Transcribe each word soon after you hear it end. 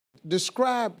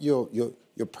Describe your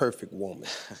perfect woman.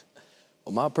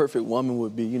 Well, my perfect woman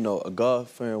would be, a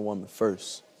God-fearing woman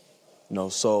first.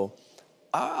 So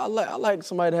I like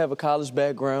somebody to have a college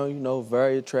background,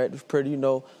 very attractive, pretty,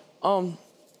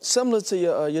 similar to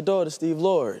your daughter, Steve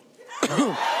Lord.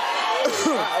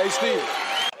 Hey, Steve.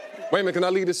 Wait a minute, can I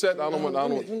leave this set? I don't want.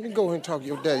 Let me go ahead and talk to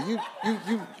your dad.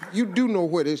 You do know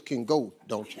where this can go,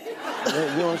 don't you?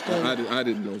 You understand? I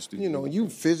didn't know, Steve. You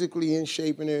physically in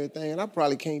shape and everything, and I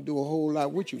probably can't do a whole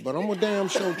lot with you, but I'm gonna damn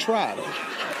sure try, though.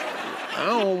 I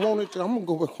don't want it to. I'm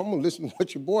gonna listen to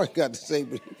what your boy got to say,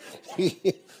 but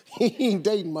he ain't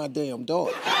dating my damn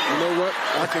daughter. You know what?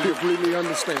 I can completely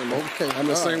understand, man. Okay. I'm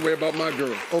the same way about my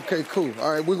girl. Okay, cool.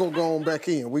 All right, we're gonna go on back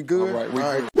in. We good? All right, we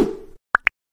good.